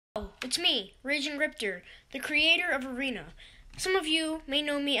it's me, Raging Riptor, the creator of Arena. Some of you may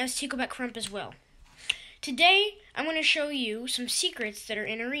know me as Tickleback Crump as well. Today, I'm going to show you some secrets that are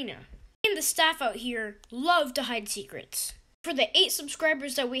in Arena. Me and the staff out here love to hide secrets. For the 8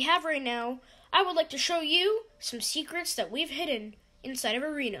 subscribers that we have right now, I would like to show you some secrets that we've hidden inside of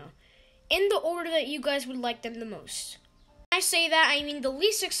Arena, in the order that you guys would like them the most. When I say that, I mean the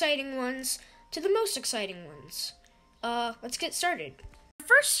least exciting ones to the most exciting ones. Let's get started. The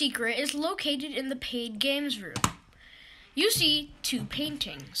first secret is located in the paid games room. You see 2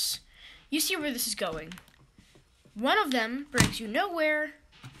 paintings. You see where this is going. One of them brings you nowhere,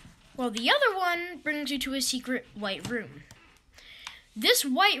 while the other one brings you to a secret white room. This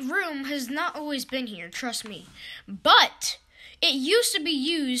white room has not always been here, trust me, but it used to be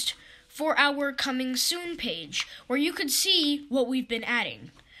used for our coming soon page, where you could see what we've been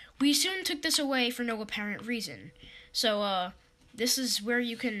adding. We soon took this away for no apparent reason. So, this is where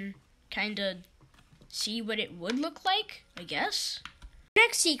you can kinda see what it would look like, I guess. The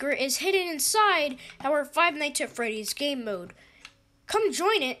next secret is hidden inside our Five Nights at Freddy's game mode. Come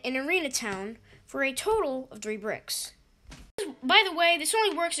join it in Arena Town for a total of 3 bricks. By the way, this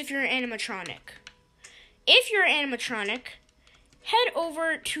only works if you're an animatronic. If you're an animatronic, head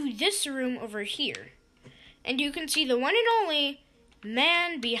over to this room over here, and you can see the one and only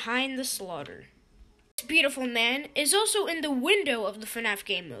man behind the slaughter. This beautiful man is also in the window of the FNAF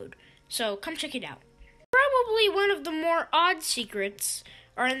game mode, so come check it out. Probably one of the more odd secrets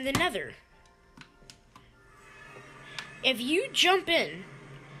are in the Nether. If you jump in,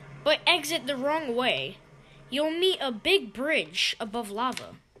 but exit the wrong way, you'll meet a big bridge above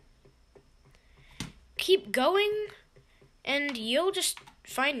lava. Keep going, and you'll just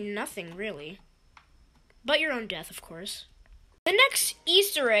find nothing, really. But your own death, of course. The next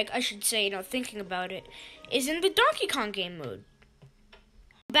Easter egg, I should say, now thinking about it, is in the Donkey Kong game mode.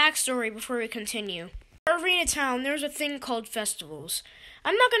 Backstory before we continue. In Arena Town, there's a thing called festivals.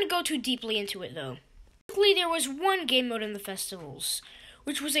 I'm not going to go too deeply into it, though. Basically, there was one game mode in the festivals,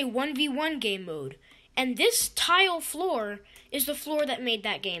 which was a 1v1 game mode. And this tile floor is the floor that made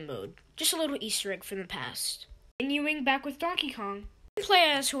that game mode. Just a little Easter egg from the past. Continuing back with Donkey Kong, you can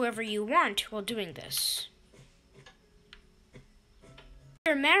play as whoever you want while doing this.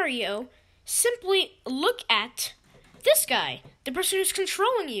 For Mario, simply look at this guy, the person who's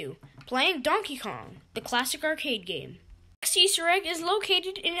controlling you, playing Donkey Kong, the classic arcade game. Next Easter egg is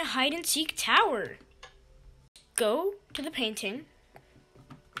located in a hide-and-seek tower. Go to the painting.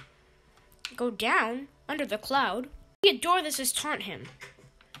 Go down under the cloud. See a door that says taunt him.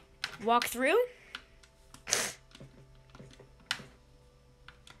 Walk through.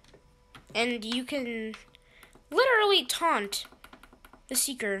 And you can literally taunt the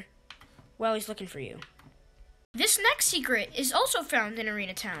seeker while he's looking for you. This next secret is also found in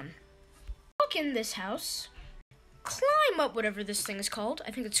Arena Town. Walk in this house. Climb up whatever this thing is called.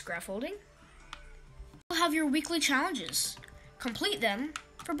 I think it's scaffolding. You'll have your weekly challenges. Complete them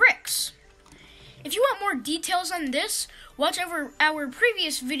for bricks. If you want more details on this, watch our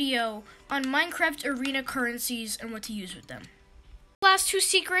previous video on Minecraft Arena currencies and what to use with them. The last 2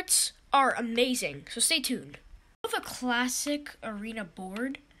 secrets are amazing, so stay tuned. Of a classic Arena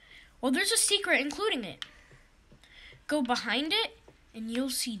board, well, there's a secret including it. Go behind it, and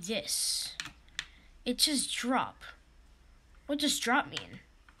you'll see this. It says drop. What does drop mean?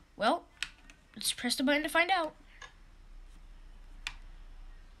 Well, let's press the button to find out.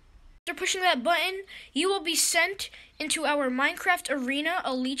 After pushing that button, you will be sent into our Minecraft Arena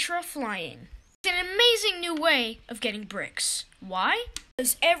Elytra Flying. It's an amazing new way of getting bricks. Why?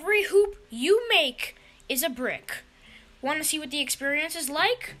 Because every hoop you make is a brick. Want to see what the experience is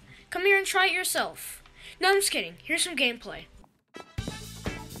like? Come here and try it yourself. No, I'm just kidding. Here's some gameplay.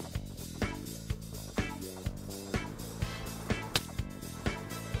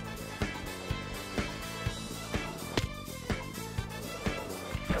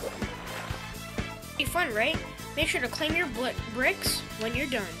 Fun, right? Make sure to claim your bricks when you're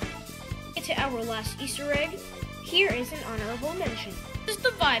done. Get to our last Easter egg. Here is an honorable mention. This is the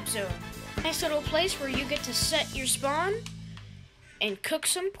Vibe Zone. Nice little place where you get to set your spawn and cook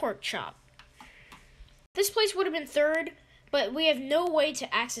some pork chop. This place would have been 3rd, but we have no way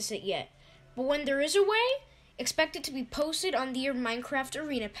to access it yet. But when there is a way, expect it to be posted on the Minecraft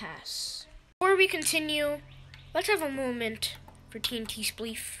Arena Pass. Before we continue, let's have a moment for TNT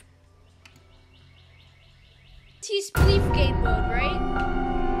Spleef. Spleef game mode, right?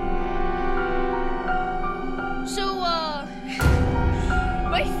 So,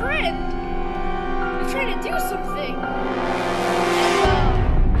 my friend was trying to do something,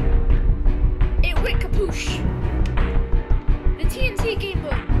 and, it went kapoosh. The TNT game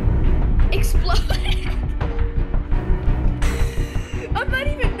mode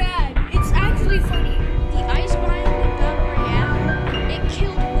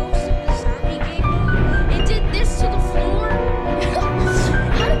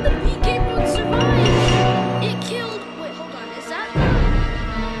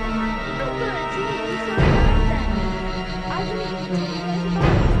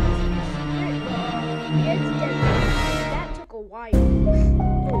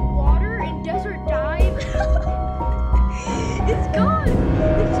desert dive. It's gone.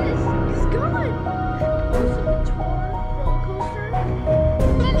 It's gone. Also the tour roller coaster.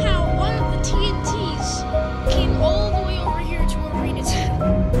 Somehow one of the TNTs came all the way over here to Arena 10.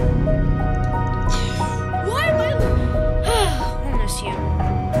 Why am I? We'll miss you.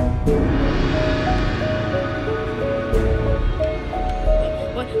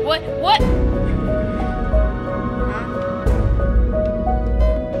 What?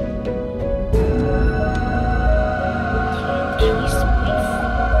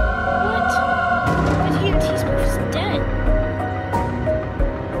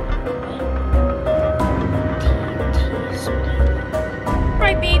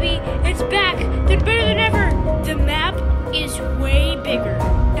 Baby, it's back. They're better than ever. The map is way bigger.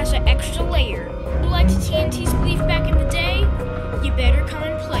 Has an extra layer. If you liked TNT's Belief back in the day, you better come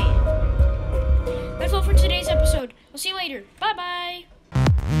and play it. That's all for today's episode. We'll see you later. Bye-bye.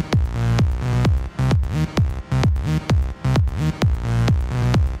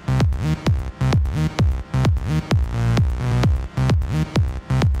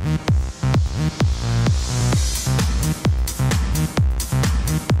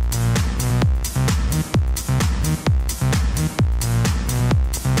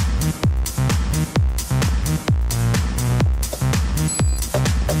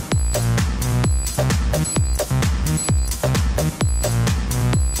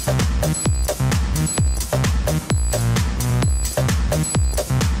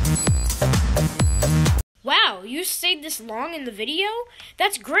 Wow, you stayed this long in the video?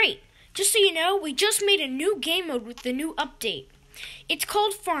 That's great! Just so you know, we just made a new game mode with the new update. It's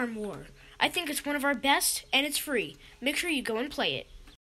called Farm War. I think it's one of our best, and it's free. Make sure you go and play it.